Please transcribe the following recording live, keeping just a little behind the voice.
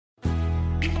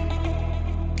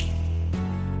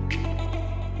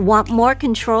Want more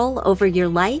control over your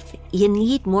life? You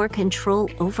need more control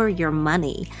over your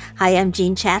money. Hi, I'm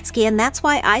Jean Chatzky, and that's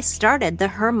why I started the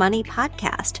Her Money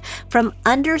podcast. From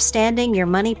understanding your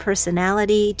money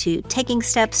personality to taking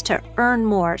steps to earn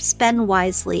more, spend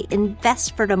wisely,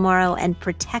 invest for tomorrow, and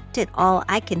protect it all,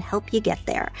 I can help you get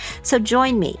there. So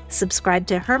join me. Subscribe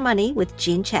to Her Money with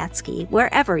Jean Chatzky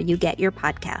wherever you get your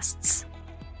podcasts.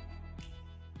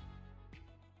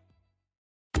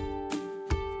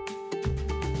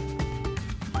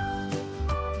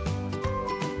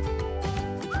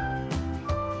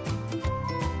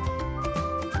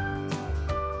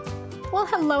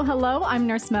 Well, hello. I'm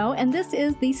Nurse Mo, and this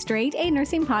is the Straight A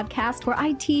Nursing Podcast where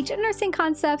I teach nursing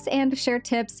concepts and share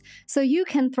tips so you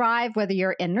can thrive whether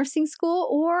you're in nursing school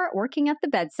or working at the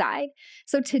bedside.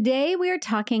 So today we are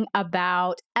talking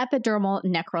about epidermal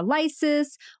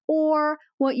necrolysis, or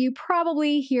what you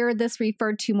probably hear this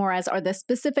referred to more as are the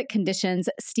specific conditions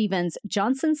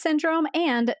Stevens-Johnson syndrome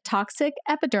and toxic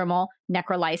epidermal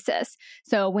necrolysis.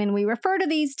 So when we refer to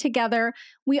these together,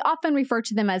 we often refer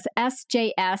to them as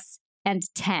SJS and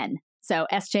TEN. So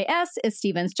SJS is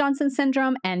Stevens-Johnson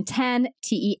syndrome, and TEN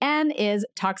is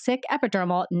toxic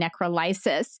epidermal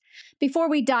necrolysis. Before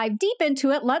we dive deep into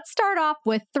it, let's start off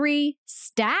with 3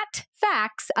 stat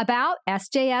facts about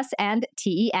SJS and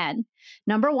TEN.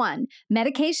 Number 1,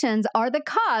 medications are the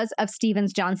cause of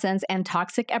Stevens-Johnson's and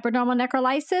toxic epidermal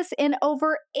necrolysis in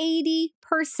over 80%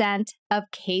 of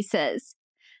cases.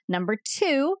 Number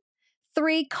 2,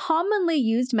 3 commonly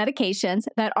used medications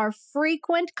that are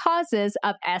frequent causes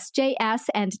of SJS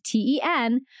and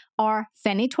TEN are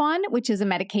phenytoin, which is a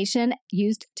medication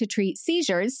used to treat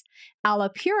seizures,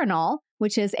 allopurinol,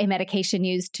 which is a medication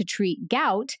used to treat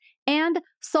gout, and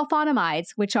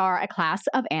sulfonamides, which are a class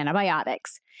of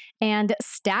antibiotics. And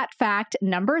stat fact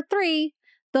number 3,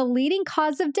 the leading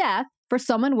cause of death for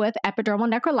someone with epidermal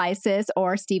necrolysis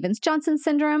or Stevens-Johnson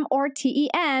syndrome or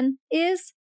TEN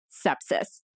is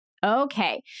sepsis.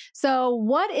 Okay, so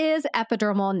what is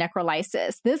epidermal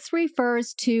necrolysis? This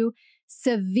refers to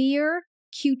severe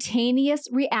cutaneous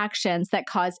reactions that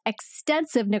cause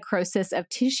extensive necrosis of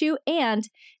tissue and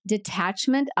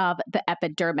detachment of the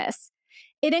epidermis.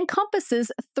 It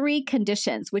encompasses 3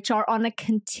 conditions, which are on a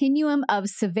continuum of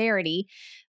severity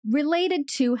related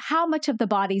to how much of the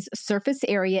body's surface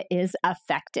area is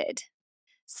affected.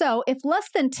 So if less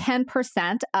than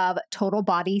 10% of total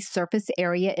body surface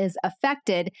area is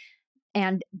affected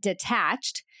and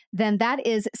detached, then that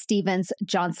is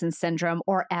Stevens-Johnson syndrome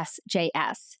or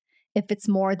SJS. If it's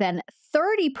more than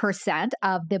 30%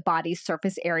 of the body's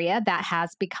surface area that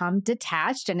has become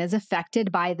detached and is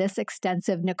affected by this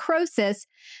extensive necrosis,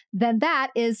 then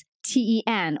that is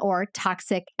TEN or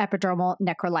toxic epidermal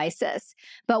necrolysis.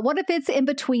 But what if it's in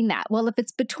between that? Well, if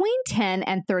it's between 10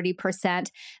 and 30%,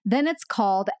 then it's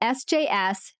called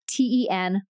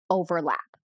SJS-TEN overlap.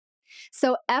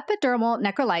 So epidermal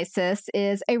necrolysis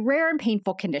is a rare and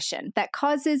painful condition that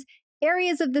causes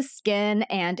areas of the skin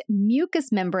and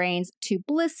mucous membranes to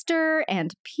blister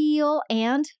and peel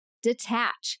and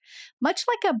detach. Much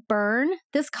like a burn,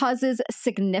 this causes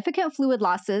significant fluid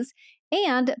losses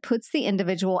and puts the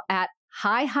individual at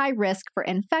high risk for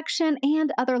infection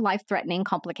and other life-threatening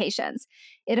complications.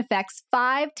 It affects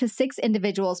 5 to 6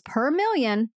 individuals per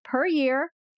million per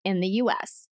year in the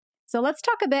U.S. So let's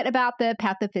talk a bit about the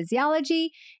pathophysiology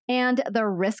and the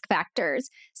risk factors.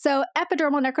 So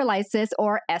epidermal necrolysis,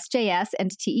 or SJS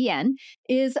and TEN,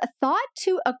 is thought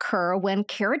to occur when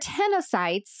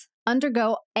keratinocytes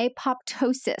undergo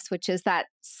apoptosis, which is that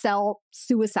cell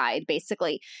suicide,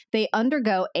 basically. They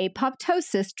undergo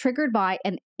apoptosis triggered by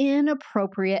an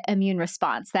inappropriate immune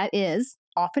response that is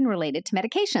often related to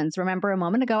medications. Remember a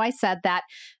moment ago I said that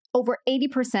over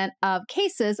 80% of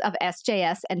cases of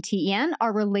SJS and TEN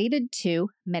are related to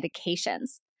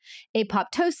medications.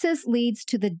 Apoptosis leads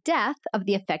to the death of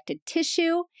the affected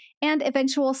tissue and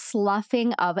eventual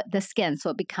sloughing of the skin,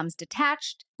 so it becomes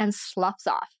detached and sloughs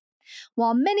off.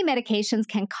 While many medications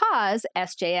can cause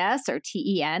SJS or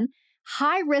TEN,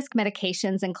 high-risk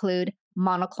medications include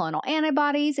monoclonal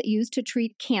antibodies used to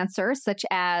treat cancer, such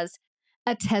as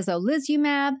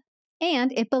atezolizumab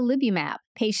and ipilimumab.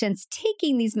 Patients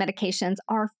taking these medications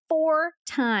are 4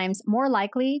 times more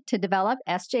likely to develop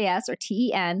SJS or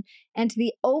TEN, and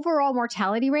the overall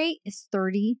mortality rate is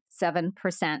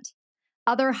 37%.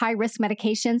 Other high-risk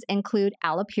medications include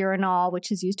allopurinol,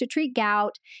 which is used to treat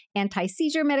gout,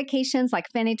 anti-seizure medications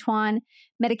like phenytoin,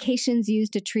 medications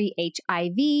used to treat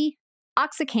HIV,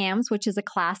 oxycams, which is a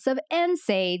class of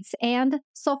NSAIDs, and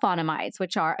sulfonamides,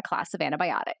 which are a class of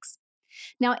antibiotics.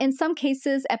 Now, in some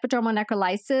cases, epidermal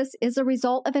necrolysis is a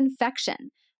result of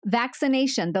infection,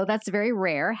 Vaccination, though that's very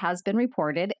rare, has been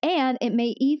reported, and it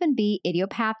may even be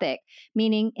idiopathic,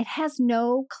 meaning it has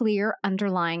no clear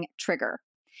underlying trigger.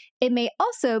 It may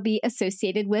also be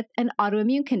associated with an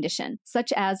autoimmune condition,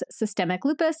 such as systemic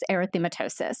lupus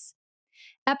erythematosus.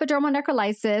 Epidermal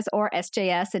necrolysis, or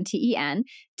SJS and TEN,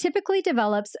 typically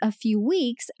develops a few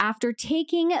weeks after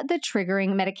taking the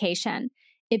triggering medication.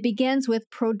 It begins with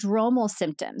prodromal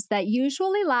symptoms that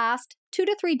usually last 2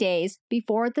 to 3 days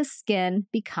before the skin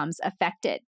becomes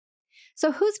affected.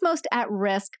 So, who's most at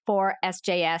risk for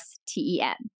SJS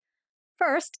TEN?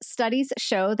 First, studies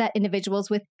show that individuals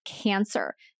with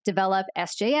cancer develop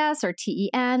SJS or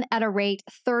TEN at a rate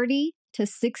 30 to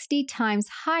 60 times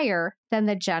higher than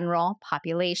the general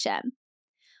population.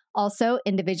 Also,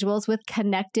 individuals with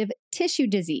connective tissue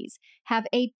disease have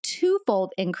a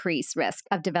twofold increased risk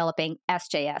of developing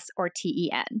SJS or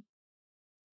TEN.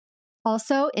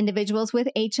 Also, individuals with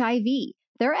HIV,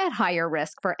 they're at higher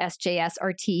risk for SJS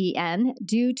or TEN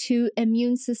due to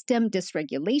immune system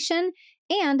dysregulation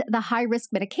and the high-risk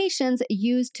medications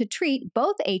used to treat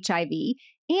both HIV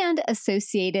and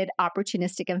associated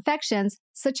opportunistic infections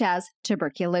such as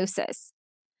tuberculosis.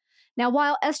 Now,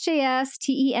 while SJS,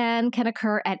 TEN can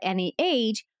occur at any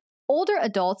age, older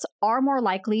adults are more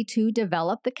likely to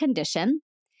develop the condition,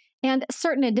 and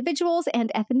certain individuals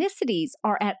and ethnicities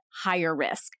are at higher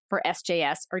risk for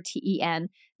SJS or TEN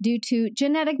due to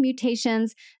genetic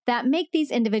mutations that make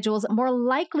these individuals more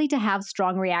likely to have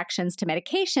strong reactions to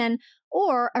medication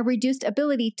or a reduced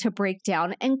ability to break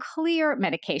down and clear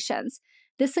medications.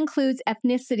 This includes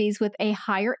ethnicities with a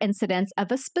higher incidence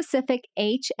of a specific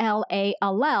HLA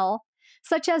allele,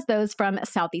 such as those from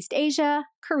Southeast Asia,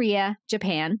 Korea,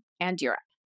 Japan, and Europe.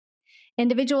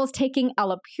 Individuals taking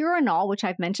allopurinol, which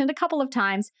I've mentioned a couple of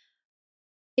times,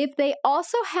 if they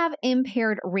also have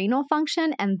impaired renal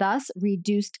function and thus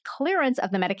reduced clearance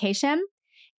of the medication,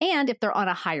 and if they're on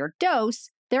a higher dose,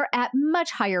 they're at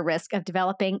much higher risk of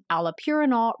developing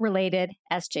allopurinol-related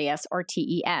SJS or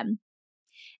TEN.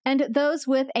 And those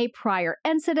with a prior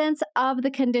incidence of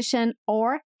the condition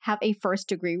or have a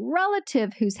first-degree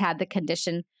relative who's had the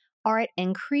condition are at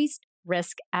increased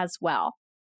risk as well.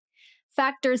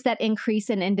 Factors that increase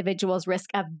an individual's risk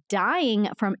of dying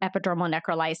from epidermal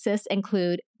necrolysis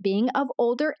include being of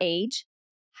older age,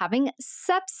 having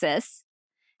sepsis,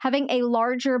 having a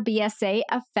larger BSA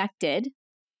affected,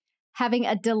 having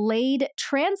a delayed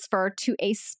transfer to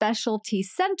a specialty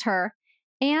center,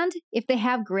 and if they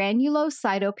have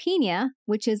granulocytopenia,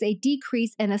 which is a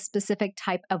decrease in a specific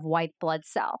type of white blood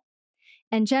cell.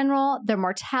 In general, the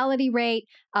mortality rate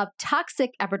of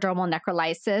toxic epidermal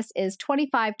necrolysis is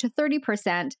 25 to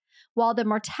 30%, while the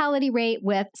mortality rate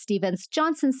with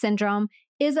Stevens-Johnson syndrome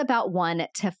is about 1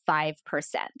 to 5%.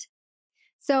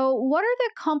 So, what are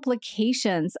the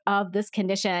complications of this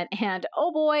condition? And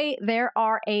oh boy, there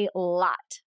are a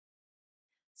lot.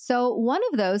 So, one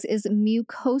of those is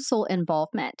mucosal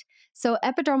involvement. So,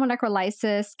 epidermal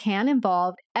necrolysis can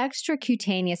involve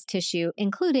extracutaneous tissue,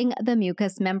 including the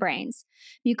mucous membranes.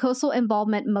 Mucosal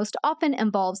involvement most often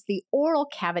involves the oral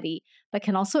cavity, but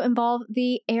can also involve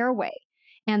the airway.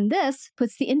 And this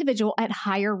puts the individual at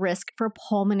higher risk for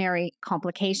pulmonary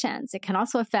complications. It can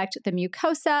also affect the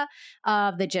mucosa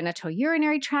of the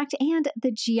genitourinary tract and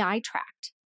the GI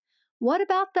tract. What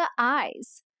about the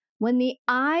eyes? When the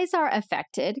eyes are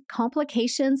affected,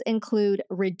 complications include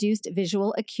reduced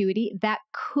visual acuity that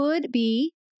could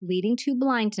be leading to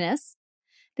blindness.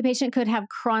 The patient could have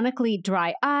chronically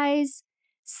dry eyes,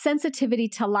 sensitivity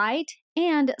to light,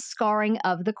 and scarring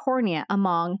of the cornea,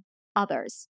 among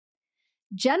others.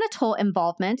 Genital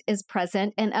involvement is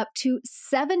present in up to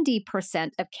 70%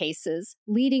 of cases,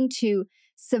 leading to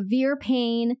severe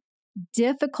pain,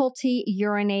 difficulty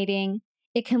urinating.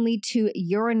 It can lead to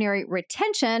urinary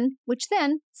retention, which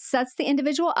then sets the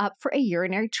individual up for a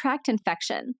urinary tract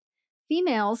infection.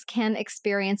 Females can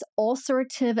experience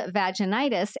ulcerative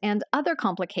vaginitis and other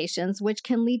complications, which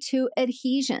can lead to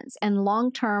adhesions and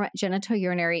long-term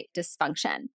genitourinary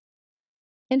dysfunction.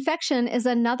 Infection is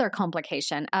another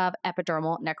complication of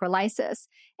epidermal necrolysis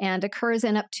and occurs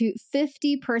in up to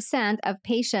 50% of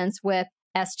patients with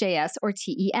SJS or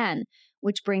TEN,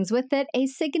 which brings with it a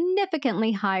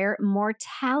significantly higher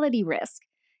mortality risk.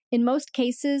 In most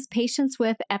cases, patients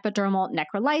with epidermal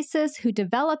necrolysis who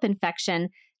develop infection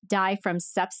die from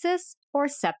sepsis or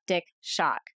septic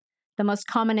shock. The most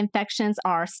common infections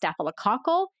are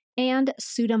staphylococcal and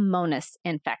Pseudomonas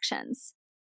infections.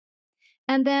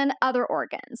 And then other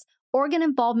organs. Organ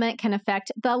involvement can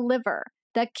affect the liver,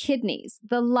 the kidneys,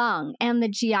 the lung, and the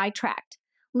GI tract.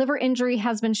 Liver injury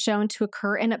has been shown to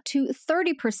occur in up to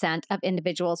 30% of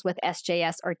individuals with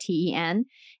SJS or TEN,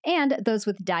 and those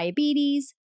with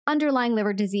diabetes, underlying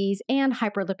liver disease, and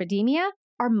hyperlipidemia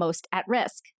are most at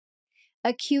risk.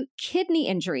 Acute kidney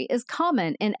injury is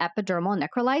common in epidermal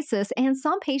necrolysis, and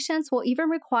some patients will even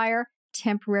require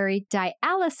temporary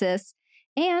dialysis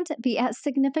and be at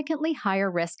significantly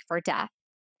higher risk for death.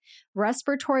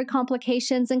 Respiratory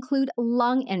complications include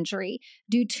lung injury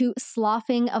due to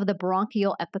sloughing of the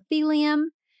bronchial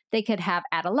epithelium. They could have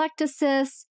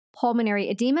atelectasis, pulmonary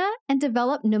edema, and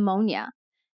develop pneumonia.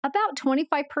 About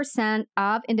 25%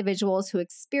 of individuals who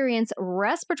experience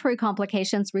respiratory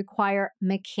complications require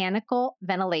mechanical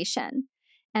ventilation.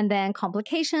 And then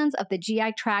complications of the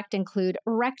GI tract include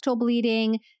rectal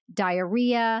bleeding,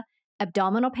 diarrhea,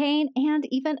 abdominal pain, and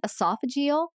even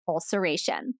esophageal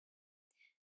ulceration.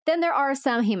 Then there are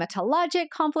some hematologic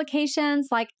complications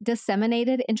like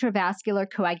disseminated intravascular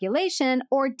coagulation,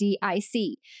 or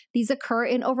DIC. These occur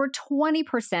in over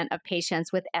 20% of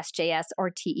patients with SJS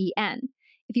or TEN.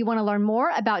 If you want to learn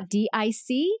more about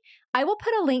DIC, I will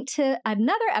put a link to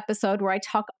another episode where I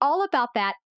talk all about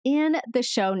that in the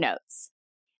show notes.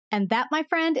 And that, my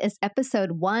friend, is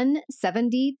episode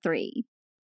 173.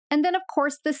 And then, of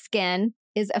course, the skin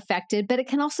is affected, but it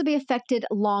can also be affected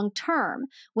long-term,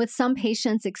 with some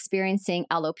patients experiencing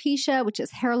alopecia, which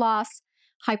is hair loss,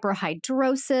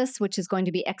 hyperhidrosis, which is going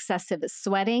to be excessive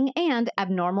sweating, and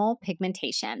abnormal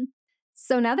pigmentation.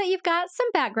 So now that you've got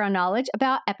some background knowledge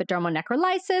about epidermal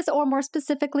necrolysis, or more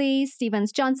specifically,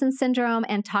 Stevens-Johnson syndrome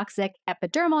and toxic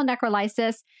epidermal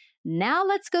necrolysis, now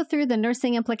let's go through the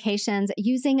nursing implications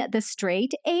using the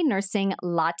straight A nursing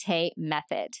latte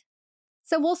method.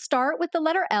 So we'll start with the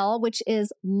letter L, which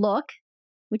is look,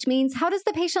 which means how does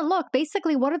the patient look?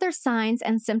 Basically, what are their signs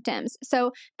and symptoms?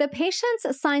 So the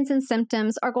patient's signs and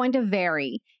symptoms are going to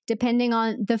vary depending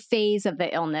on the phase of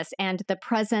the illness and the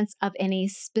presence of any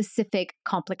specific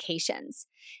complications.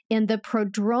 In the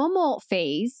prodromal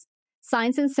phase,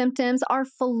 signs and symptoms are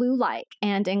flu-like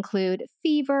and include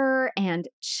fever and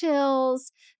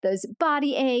chills, those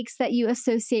body aches that you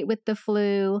associate with the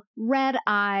flu, red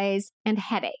eyes, and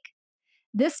headache.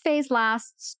 This phase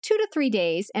lasts 2 to 3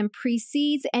 days and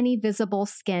precedes any visible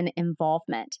skin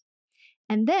involvement.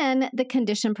 And then the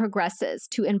condition progresses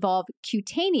to involve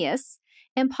cutaneous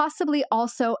and possibly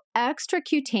also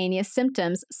extracutaneous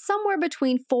symptoms somewhere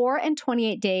between 4 and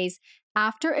 28 days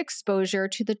after exposure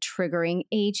to the triggering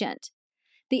agent.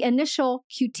 The initial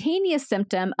cutaneous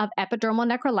symptom of epidermal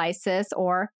necrolysis,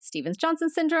 or Stevens-Johnson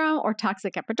syndrome, or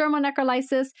toxic epidermal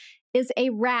necrolysis, is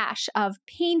a rash of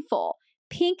painful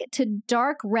pink to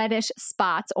dark reddish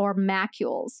spots or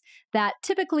macules that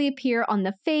typically appear on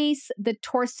the face, the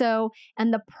torso,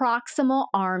 and the proximal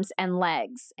arms and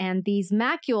legs. And these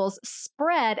macules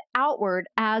spread outward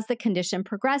as the condition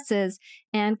progresses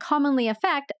and commonly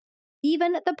affect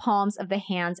even the palms of the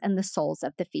hands and the soles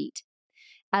of the feet.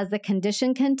 As the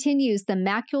condition continues, the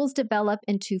macules develop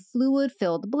into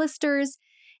fluid-filled blisters,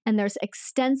 and there's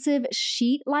extensive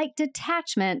sheet-like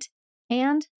detachment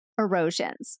and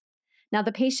erosions. Now,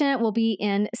 the patient will be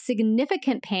in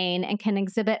significant pain and can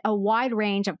exhibit a wide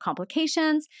range of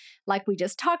complications, like we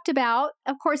just talked about,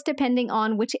 of course, depending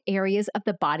on which areas of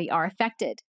the body are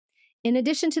affected. In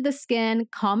addition to the skin,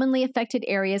 commonly affected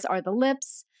areas are the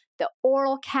lips, the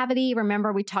oral cavity.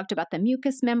 Remember, we talked about the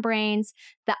mucous membranes,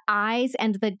 the eyes,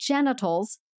 and the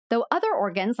genitals, though other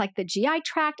organs like the GI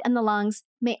tract and the lungs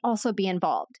may also be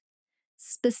involved.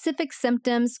 Specific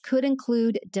symptoms could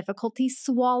include difficulty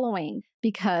swallowing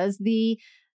because the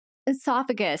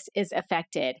esophagus is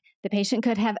affected. The patient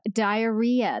could have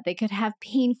diarrhea. They could have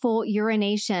painful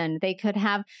urination. They could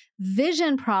have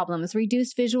vision problems,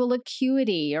 reduced visual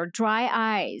acuity, or dry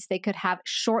eyes. They could have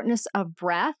shortness of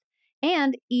breath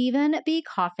and even be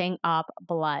coughing up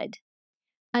blood.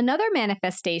 Another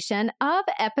manifestation of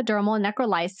epidermal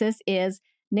necrolysis is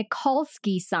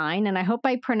Necrolysis sign, and I hope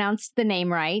I pronounced the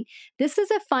name right. This is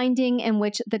a finding in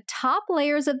which the top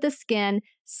layers of the skin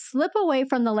slip away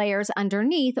from the layers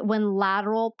underneath when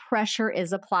lateral pressure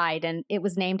is applied, and it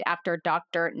was named after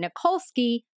Dr.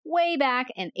 Necrolysis way back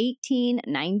in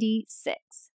 1896.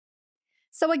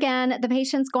 So again, the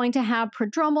patient's going to have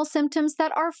prodromal symptoms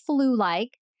that are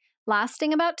flu-like,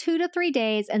 lasting about 2 to 3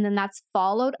 days, and then that's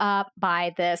followed up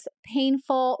by this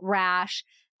painful rash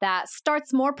that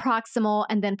starts more proximal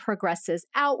and then progresses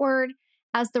outward.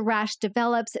 As the rash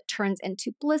develops, it turns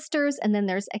into blisters, and then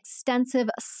there's extensive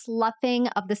sloughing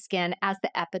of the skin as the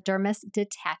epidermis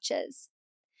detaches.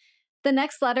 The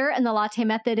next letter in the latte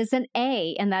method is an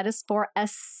A, and that is for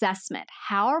assessment.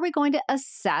 How are we going to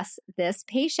assess this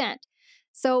patient?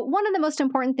 So one of the most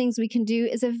important things we can do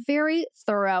is a very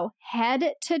thorough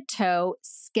head-to-toe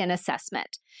skin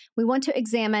assessment. We want to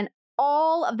examine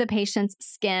all of the patient's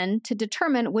skin to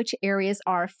determine which areas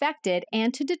are affected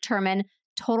and to determine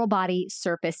total body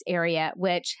surface area,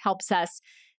 which helps us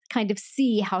kind of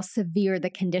see how severe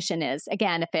the condition is.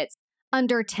 Again, if it's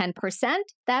under 10%,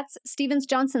 that's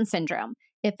Stevens-Johnson syndrome.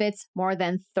 If it's more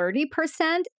than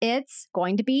 30%, it's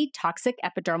going to be toxic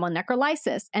epidermal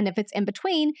necrolysis. And if it's in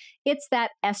between, it's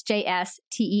that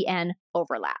SJS-TEN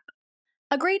overlap.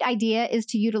 A great idea is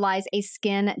to utilize a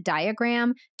skin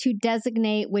diagram to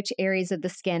designate which areas of the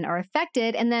skin are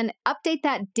affected and then update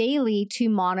that daily to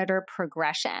monitor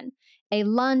progression. A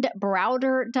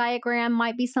Lund-Browder diagram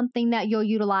might be something that you'll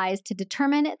utilize to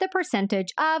determine the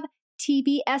percentage of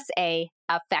TBSA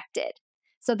affected.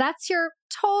 So that's your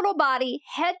total body,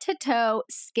 head-to-toe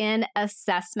skin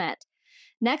assessment.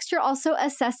 Next, you're also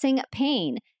assessing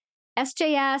pain.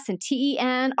 SJS and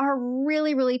TEN are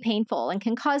really, really painful and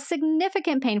can cause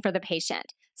significant pain for the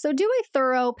patient. So do a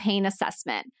thorough pain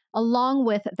assessment along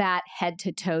with that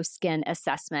head-to-toe skin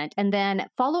assessment, and then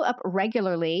follow up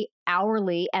regularly,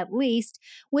 hourly at least,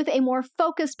 with a more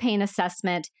focused pain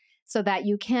assessment so that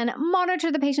you can monitor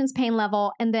the patient's pain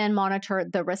level and then monitor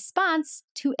the response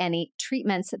to any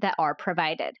treatments that are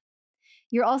provided.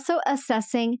 You're also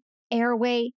assessing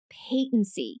airway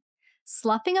patency.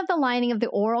 Sloughing of the lining of the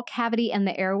oral cavity and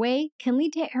the airway can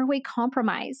lead to airway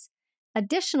compromise.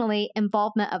 Additionally,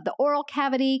 involvement of the oral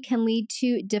cavity can lead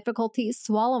to difficulty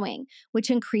swallowing, which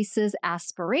increases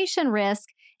aspiration risk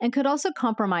and could also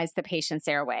compromise the patient's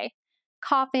airway.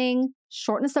 Coughing,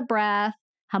 shortness of breath,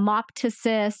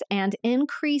 hemoptysis, and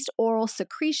increased oral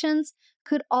secretions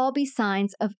could all be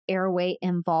signs of airway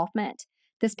involvement.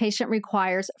 This patient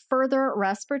requires further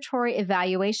respiratory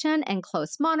evaluation and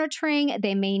close monitoring.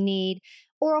 They may need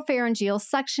oropharyngeal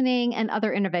suctioning and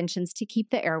other interventions to keep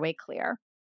the airway clear.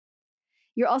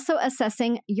 You're also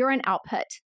assessing urine output.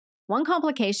 One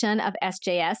complication of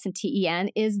SJS and TEN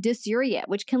is dysuria,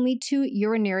 which can lead to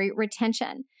urinary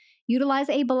retention. Utilize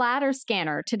a bladder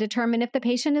scanner to determine if the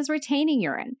patient is retaining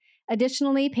urine.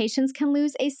 Additionally, patients can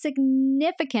lose a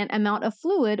significant amount of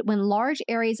fluid when large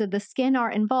areas of the skin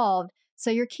are involved, so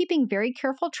you're keeping very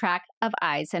careful track of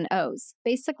I's and O's.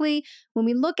 Basically, when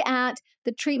we look at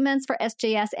the treatments for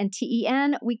SJS and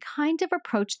TEN, we kind of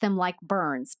approach them like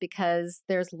burns because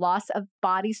there's loss of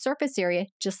body surface area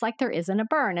just like there is in a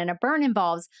burn. And a burn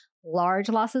involves large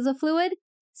losses of fluid.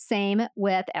 Same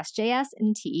with SJS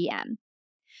and TEN.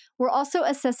 We're also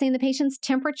assessing the patient's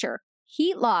temperature.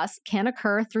 Heat loss can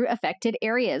occur through affected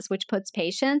areas, which puts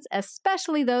patients,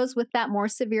 especially those with that more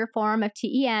severe form of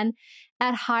TEN,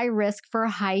 at high risk for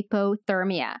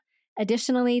hypothermia.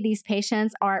 Additionally, these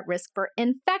patients are at risk for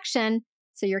infection,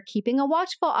 so you're keeping a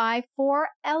watchful eye for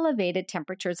elevated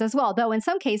temperatures as well, though in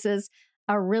some cases,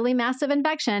 a really massive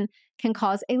infection can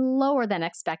cause a lower than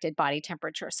expected body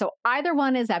temperature. So either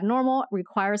one is abnormal,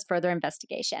 requires further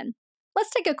investigation.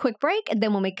 Let's take a quick break, and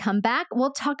then when we come back,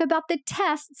 we'll talk about the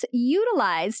tests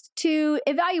utilized to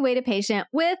evaluate a patient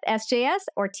with SJS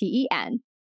or TEN.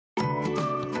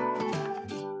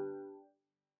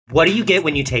 What do you get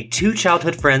when you take two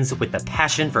childhood friends with a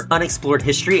passion for unexplored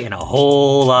history and a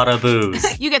whole lot of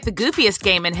booze? You get the goofiest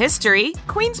game in history,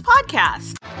 Queen's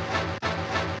Podcast.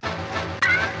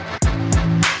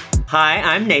 Hi,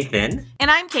 I'm Nathan. And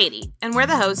I'm Katie, and we're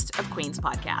the hosts of Queen's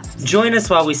Podcast. Join us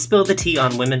while we spill the tea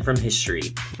on women from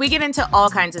history. We get into all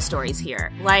kinds of stories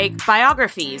here, like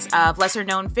biographies of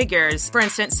lesser-known figures. For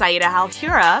instance, Saida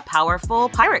al-Hura, powerful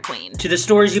pirate queen. To the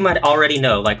stories you might already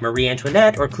know, like Marie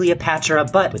Antoinette or Cleopatra,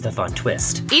 but with a fun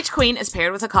twist. Each queen is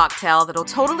paired with a cocktail that'll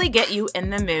totally get you in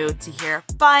the mood to hear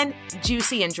fun,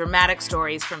 juicy, and dramatic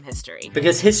stories from history.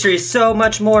 Because history is so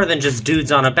much more than just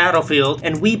dudes on a battlefield,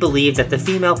 and we believe that the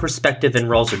female perspective and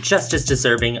roles are just as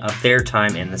deserving of their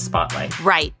time in the spotlight.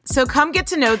 Right. So come get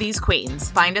to know these queens.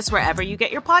 Find us wherever you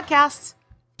get your podcasts.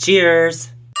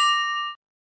 Cheers!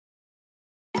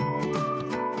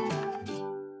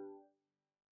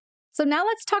 So now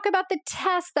let's talk about the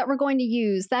test that we're going to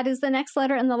use. That is the next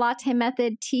letter in the latte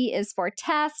method. T is for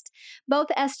test. Both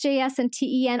SJS and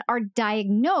TEN are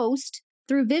diagnosed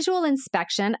through visual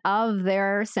inspection of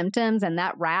their symptoms and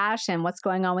that rash and what's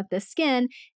going on with the skin,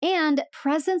 and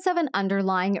presence of an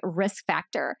underlying risk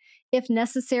factor. If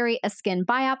necessary, a skin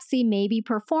biopsy may be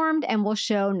performed and will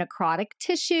show necrotic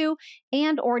tissue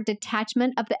and or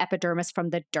detachment of the epidermis from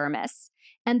the dermis.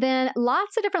 And then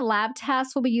lots of different lab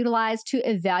tests will be utilized to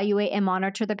evaluate and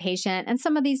monitor the patient. And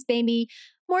some of these may be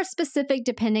more specific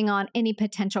depending on any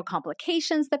potential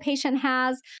complications the patient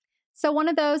has. So one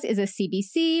of those is a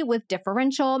CBC with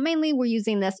differential. Mainly, we're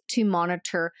using this to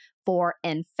monitor for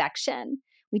infection.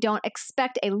 We don't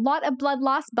expect a lot of blood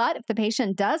loss, but if the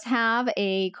patient does have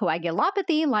a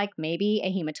coagulopathy, like maybe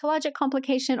a hematologic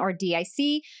complication or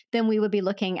DIC, then we would be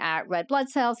looking at red blood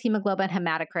cells, hemoglobin,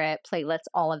 hematocrit, platelets,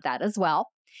 all of that as well.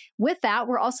 With that,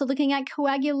 we're also looking at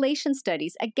coagulation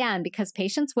studies, again, because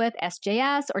patients with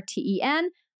SJS or TEN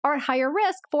are at higher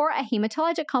risk for a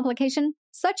hematologic complication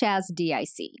such as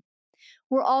DIC.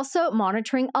 We're also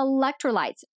monitoring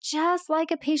electrolytes, just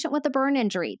like a patient with a burn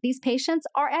injury. These patients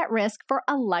are at risk for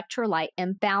electrolyte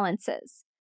imbalances.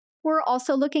 We're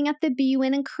also looking at the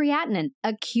BUN and creatinine.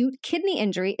 Acute kidney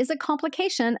injury is a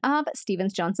complication of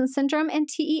Stevens-Johnson syndrome and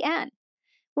TEN.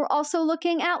 We're also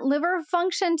looking at liver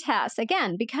function tests,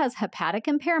 again, because hepatic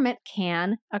impairment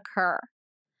can occur.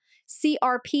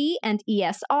 CRP and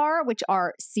ESR, which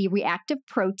are C-reactive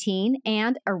protein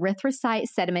and erythrocyte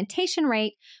sedimentation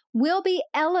rate, will be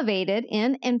elevated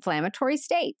in inflammatory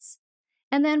states.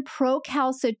 And then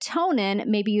procalcitonin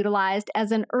may be utilized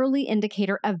as an early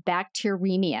indicator of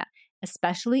bacteremia,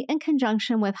 especially in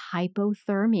conjunction with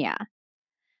hypothermia.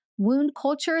 Wound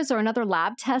cultures are another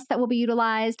lab test that will be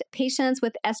utilized. Patients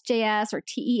with SJS or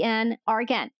TEN are,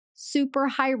 again, super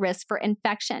high risk for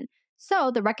infection.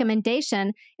 So the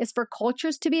recommendation is for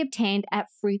cultures to be obtained at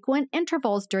frequent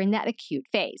intervals during that acute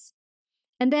phase.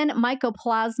 And then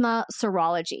mycoplasma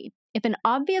serology. If an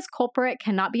obvious culprit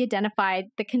cannot be identified,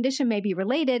 the condition may be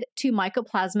related to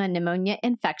mycoplasma pneumonia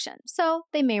infection. So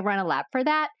they may run a lab for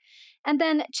that. And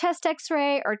then chest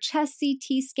x-ray or chest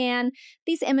CT scan.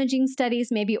 These imaging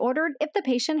studies may be ordered if the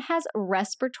patient has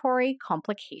respiratory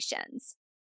complications.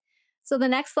 So the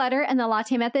next letter in the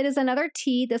latte method is another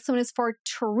T. This one is for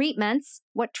treatments.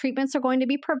 What treatments are going to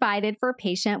be provided for a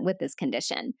patient with this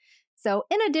condition? So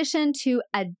in addition to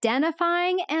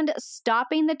identifying and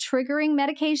stopping the triggering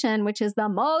medication, which is the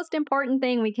most important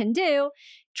thing we can do,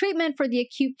 treatment for the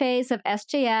acute phase of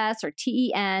SJS or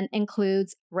TEN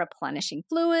includes replenishing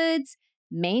fluids,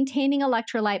 maintaining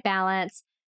electrolyte balance,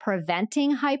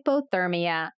 preventing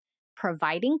hypothermia,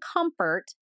 providing comfort,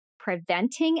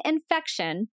 preventing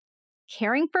infection,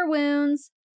 caring for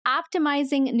wounds,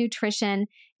 optimizing nutrition,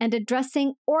 and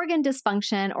addressing organ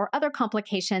dysfunction or other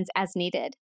complications as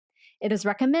needed. It is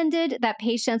recommended that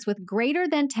patients with greater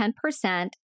than 10%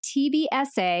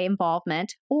 TBSA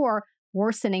involvement or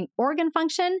worsening organ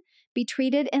function be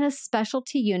treated in a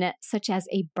specialty unit such as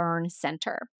a burn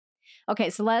center.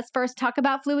 Okay, so let's first talk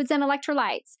about fluids and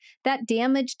electrolytes. That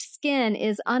damaged skin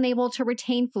is unable to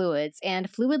retain fluids, and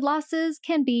fluid losses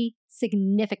can be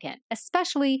significant,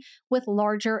 especially with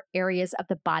larger areas of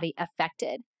the body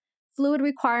affected. Fluid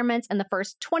requirements in the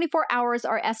first 24 hours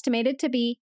are estimated to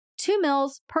be 2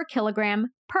 mils per kilogram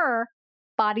per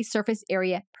body surface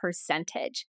area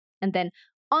percentage. And then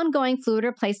ongoing fluid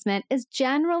replacement is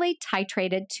generally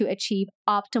titrated to achieve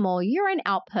optimal urine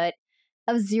output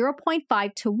of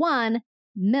 0.5 to 1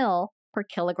 mil per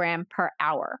kilogram per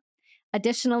hour.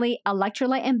 Additionally,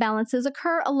 electrolyte imbalances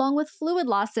occur along with fluid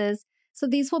losses, so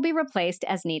these will be replaced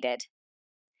as needed.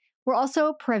 We're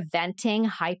also preventing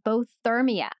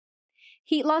hypothermia.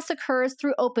 Heat loss occurs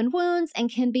through open wounds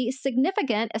and can be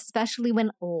significant, especially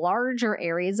when larger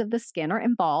areas of the skin are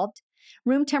involved.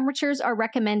 Room temperatures are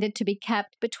recommended to be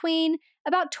kept between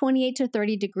about 28 to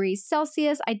 30 degrees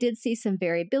Celsius. I did see some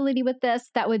variability with this.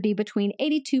 That would be between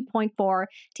 82.4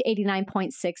 to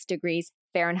 89.6 degrees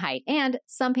Fahrenheit. And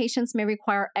some patients may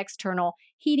require external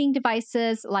heating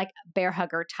devices like bear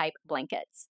hugger type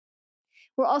blankets.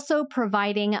 We're also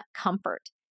providing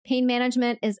comfort. Pain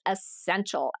management is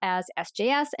essential as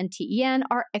SJS and TEN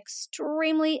are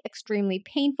extremely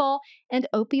painful and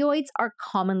opioids are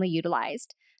commonly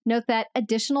utilized. Note that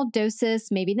additional doses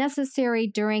may be necessary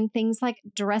during things like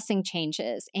dressing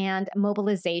changes and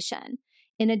mobilization.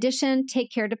 In addition,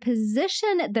 take care to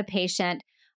position the patient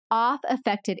off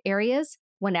affected areas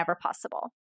whenever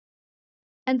possible.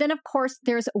 And then, of course,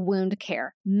 there's wound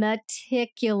care.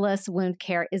 Meticulous wound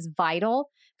care is vital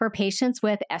for patients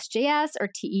with SJS or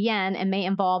TEN and may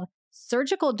involve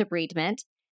surgical debridement,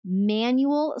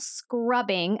 manual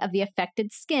scrubbing of the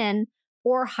affected skin,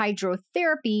 or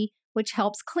hydrotherapy, which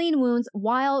helps clean wounds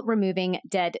while removing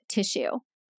dead tissue.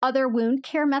 Other wound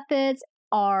care methods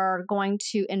are going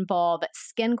to involve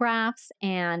skin grafts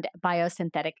and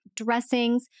biosynthetic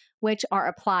dressings, which are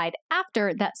applied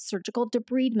after that surgical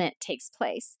debridement takes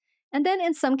place. And then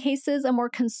in some cases, a more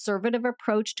conservative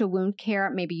approach to wound care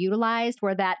may be utilized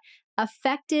where that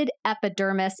affected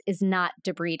epidermis is not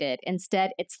debrided.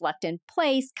 Instead, it's left in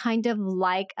place, kind of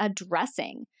like a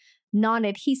dressing.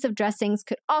 Non-adhesive dressings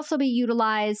could also be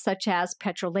utilized, such as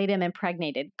petrolatum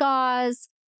impregnated gauze,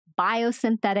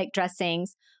 biosynthetic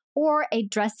dressings, or a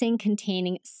dressing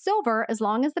containing silver as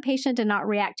long as the patient did not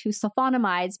react to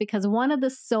sulfonamides, because one of the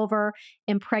silver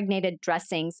impregnated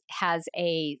dressings has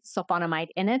a sulfonamide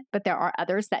in it, but there are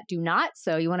others that do not.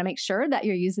 So you want to make sure that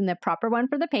you're using the proper one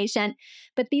for the patient.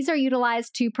 But these are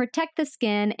utilized to protect the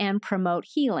skin and promote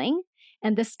healing.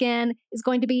 And the skin is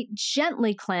going to be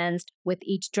gently cleansed with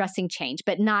each dressing change,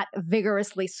 but not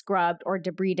vigorously scrubbed or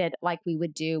debrided like we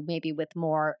would do maybe with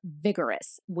more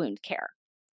vigorous wound care.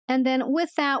 And then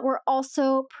with that, we're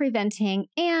also preventing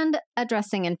and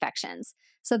addressing infections.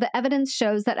 So the evidence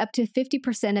shows that up to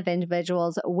 50% of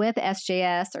individuals with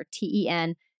SJS or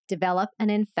TEN develop an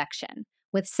infection,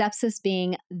 with sepsis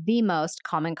being the most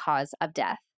common cause of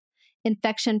death.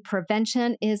 Infection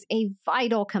prevention is a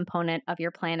vital component of your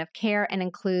plan of care and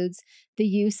includes the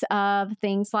use of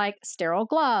things like sterile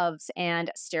gloves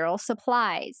and sterile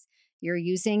supplies. You're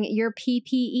using your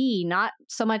PPE, not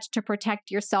so much to protect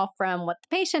yourself from what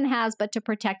the patient has, but to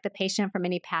protect the patient from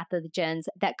any pathogens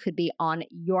that could be on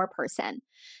your person.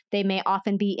 They may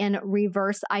often be in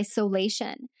reverse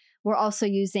isolation. We're also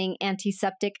using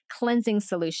antiseptic cleansing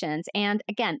solutions and,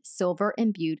 again,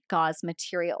 silver-imbued gauze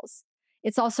materials.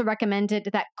 It's also recommended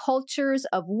that cultures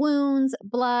of wounds,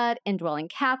 blood, indwelling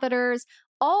catheters,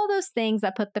 all those things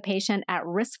that put the patient at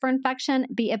risk for infection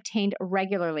be obtained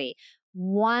regularly.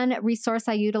 One resource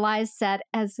I utilize said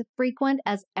as frequent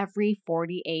as every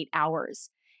 48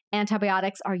 hours.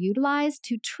 Antibiotics are utilized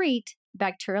to treat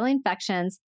bacterial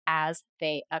infections as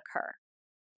they occur.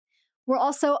 We're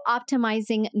also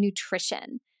optimizing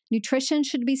nutrition. Nutrition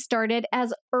should be started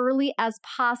as early as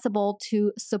possible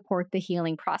to support the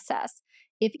healing process.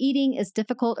 If eating is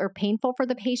difficult or painful for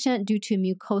the patient due to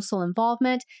mucosal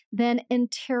involvement, then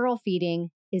enteral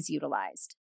feeding is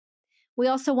utilized. We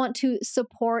also want to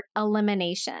support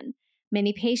elimination.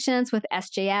 Many patients with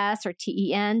SJS or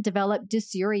TEN develop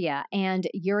dysuria and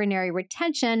urinary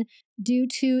retention due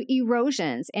to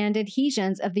erosions and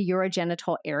adhesions of the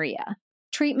urogenital area.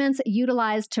 Treatments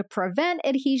utilized to prevent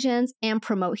adhesions and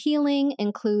promote healing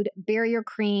include barrier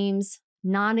creams,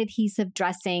 non-adhesive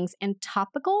dressings, and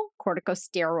topical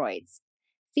corticosteroids.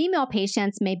 Female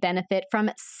patients may benefit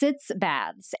from sitz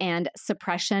baths and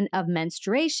suppression of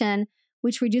menstruation,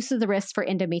 which reduces the risk for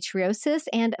endometriosis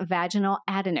and vaginal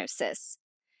adenosis.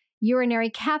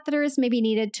 Urinary catheters may be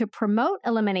needed to promote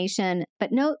elimination,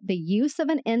 but note the use of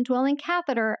an indwelling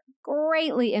catheter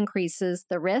greatly increases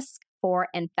the risk for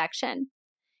infection.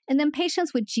 And then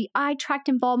patients with GI tract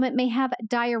involvement may have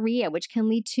diarrhea, which can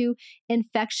lead to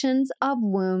infections of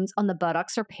wounds on the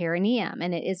buttocks or perineum.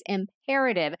 And it is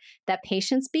imperative that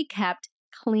patients be kept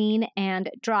clean and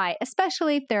dry,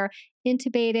 especially if they're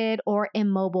intubated or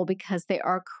immobile because they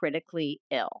are critically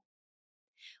ill.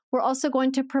 We're also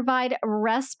going to provide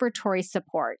respiratory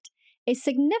support. A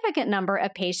significant number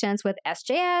of patients with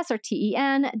SJS or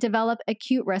TEN develop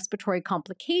acute respiratory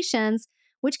complications,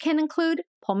 which can include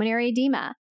pulmonary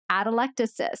edema,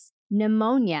 atelectasis,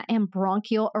 pneumonia, and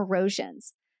bronchial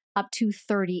erosions. Up to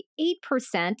 38%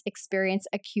 experience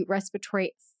acute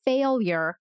respiratory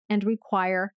failure and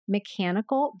require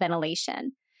mechanical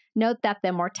ventilation. Note that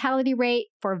the mortality rate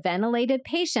for ventilated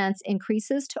patients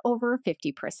increases to over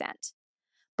 50%.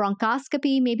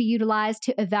 Bronchoscopy may be utilized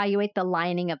to evaluate the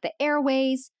lining of the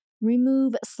airways,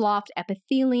 remove sloughed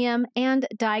epithelium, and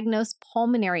diagnose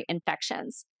pulmonary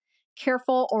infections.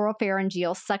 Careful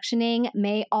oropharyngeal suctioning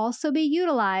may also be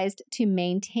utilized to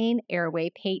maintain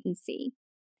airway patency.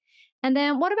 And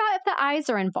then what about if the eyes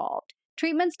are involved?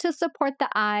 Treatments to support the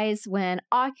eyes when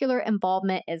ocular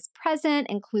involvement is present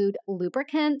include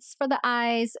lubricants for the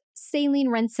eyes, saline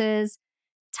rinses,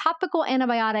 topical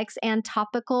antibiotics, and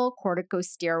topical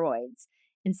corticosteroids.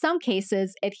 In some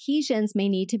cases, adhesions may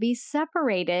need to be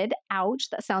separated. Ouch,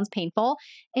 that sounds painful.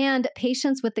 And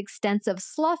patients with extensive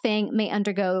sloughing may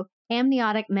undergo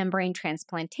amniotic membrane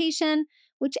transplantation,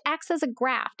 which acts as a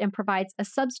graft and provides a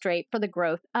substrate for the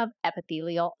growth of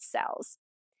epithelial cells.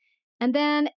 And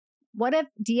then, what if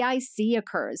DIC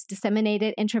occurs,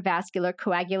 disseminated intravascular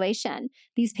coagulation?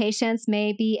 These patients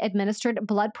may be administered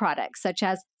blood products such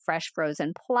as fresh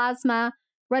frozen plasma,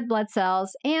 red blood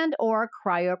cells, and or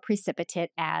cryoprecipitate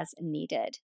as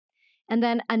needed. And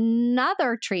then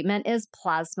another treatment is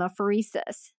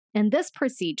plasmapheresis. In this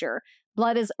procedure,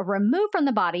 blood is removed from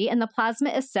the body and the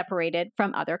plasma is separated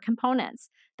from other components.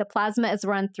 The plasma is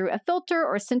run through a filter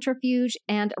or centrifuge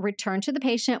and returned to the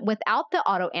patient without the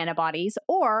autoantibodies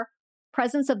or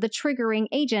presence of the triggering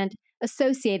agent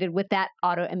associated with that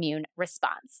autoimmune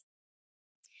response.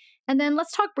 And then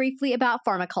let's talk briefly about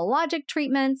pharmacologic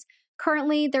treatments.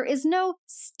 Currently, there is no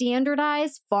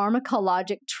standardized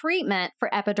pharmacologic treatment for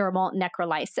epidermal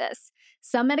necrolysis.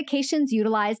 Some medications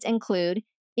utilized include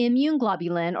immune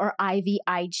globulin or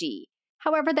IVIG.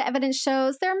 However, the evidence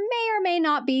shows there may or may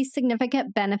not be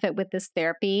significant benefit with this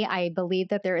therapy. I believe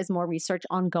that there is more research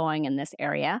ongoing in this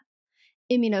area.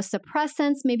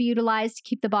 Immunosuppressants may be utilized to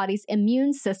keep the body's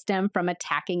immune system from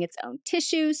attacking its own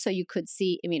tissues, so you could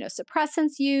see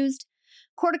immunosuppressants used.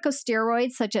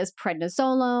 Corticosteroids such as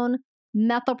prednisolone,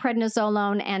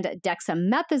 methylprednisolone, and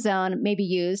dexamethasone may be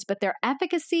used, but their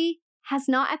efficacy has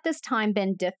not at this time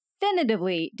been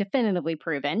definitively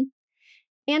proven.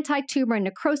 Anti-tumor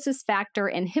necrosis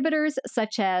factor inhibitors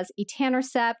such as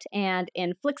etanercept and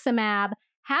infliximab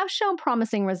have shown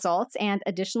promising results, and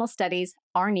additional studies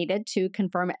are needed to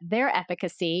confirm their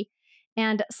efficacy.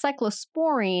 And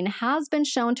cyclosporine has been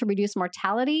shown to reduce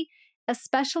mortality,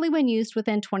 especially when used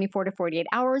within 24 to 48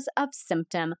 hours of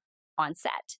symptom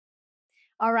onset.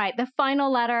 All right, the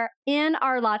final letter in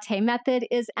our latte method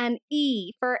is an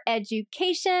E for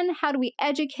education. How do we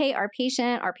educate our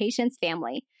patient's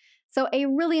family? So a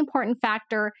really important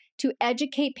factor to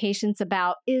educate patients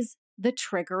about is the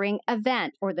triggering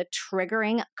event or the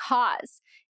triggering cause,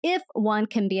 if one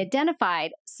can be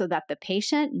identified so that the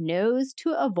patient knows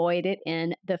to avoid it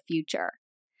in the future.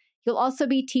 You'll also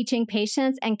be teaching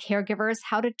patients and caregivers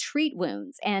how to treat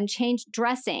wounds and change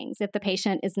dressings if the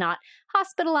patient is not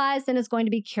hospitalized and is going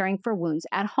to be caring for wounds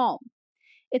at home.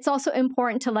 It's also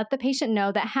important to let the patient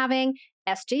know that having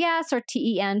SJS or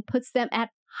TEN puts them at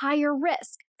higher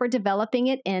risk for developing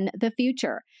it in the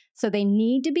future. So they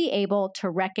need to be able to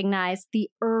recognize the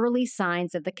early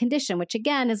signs of the condition, which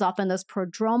again is often those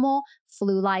prodromal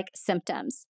flu-like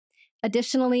symptoms.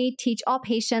 Additionally, teach all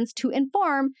patients to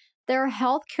inform their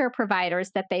healthcare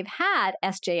providers that they've had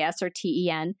SJS or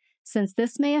TEN, since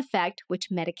this may affect which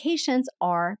medications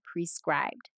are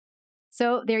prescribed.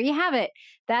 So there you have it.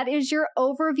 That is your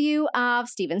overview of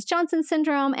Stevens-Johnson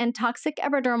syndrome and toxic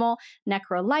epidermal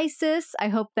necrolysis. I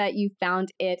hope that you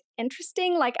found it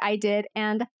interesting like I did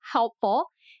and helpful.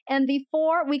 And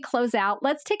before we close out,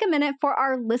 let's take a minute for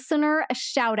our listener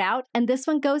shout out. And this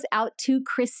one goes out to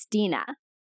Christina.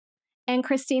 And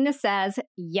Christina says,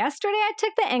 yesterday I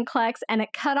took the NCLEX and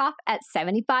it cut off at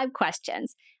 75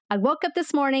 questions. I woke up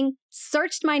this morning,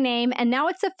 searched my name, and now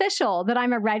it's official that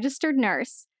I'm a registered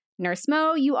nurse. Nurse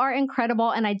Mo, you are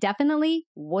incredible, and I definitely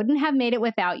wouldn't have made it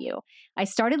without you. I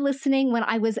started listening when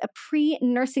I was a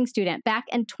pre-nursing student back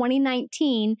in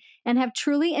 2019 and have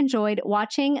truly enjoyed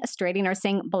watching Straight A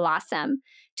Nursing blossom.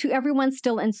 To everyone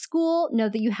still in school, know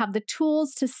that you have the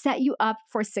tools to set you up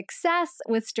for success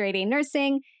with Straight A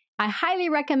Nursing. I highly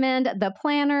recommend the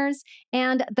planners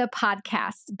and the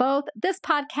podcasts, both this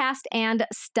podcast and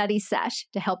Study Sesh,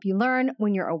 to help you learn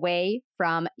when you're away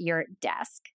from your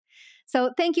desk.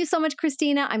 So thank you so much,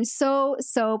 Christina. I'm so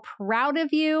proud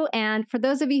of you. And for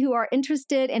those of you who are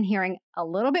interested in hearing a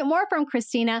little bit more from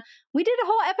Christina, we did a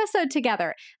whole episode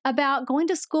together about going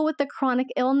to school with a chronic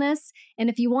illness. And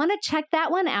if you want to check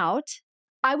that one out,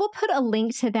 I will put a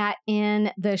link to that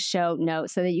in the show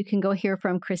notes so that you can go hear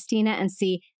from Christina and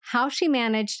see how she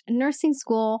managed nursing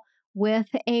school with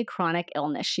a chronic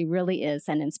illness. She really is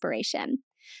an inspiration.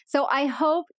 So I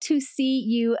hope to see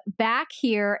you back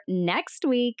here next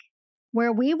week,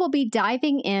 where we will be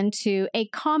diving into a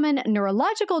common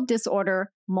neurological disorder,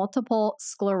 multiple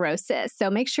sclerosis. So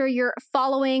make sure you're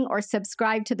following or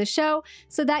subscribed to the show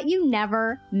so that you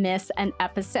never miss an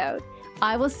episode.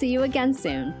 I will see you again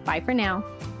soon. Bye for now.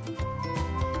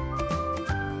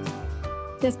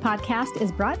 This podcast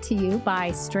is brought to you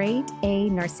by Straight A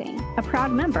Nursing, a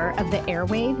proud member of the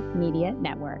Airwave Media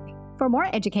Network. For more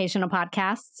educational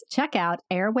podcasts, check out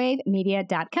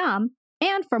airwavemedia.com.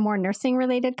 And for more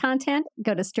nursing-related content,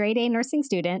 go to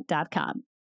straightanursingstudent.com.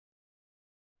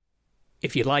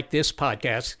 If you like this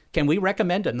podcast, can we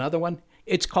recommend another one?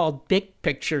 It's called Big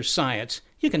Picture Science.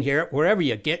 You can hear it wherever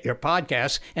you get your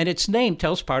podcasts, and its name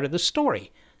tells part of the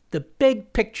story. The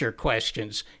big picture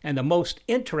questions and the most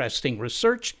interesting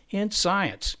research in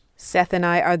science. Seth and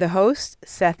I are the hosts.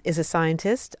 Seth is a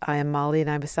scientist. I am Molly, and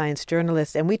I'm a science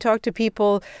journalist. And we talk to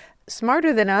people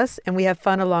smarter than us, and we have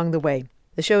fun along the way.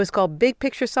 The show is called Big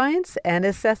Picture Science, and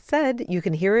as Seth said, you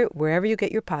can hear it wherever you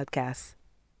get your podcasts.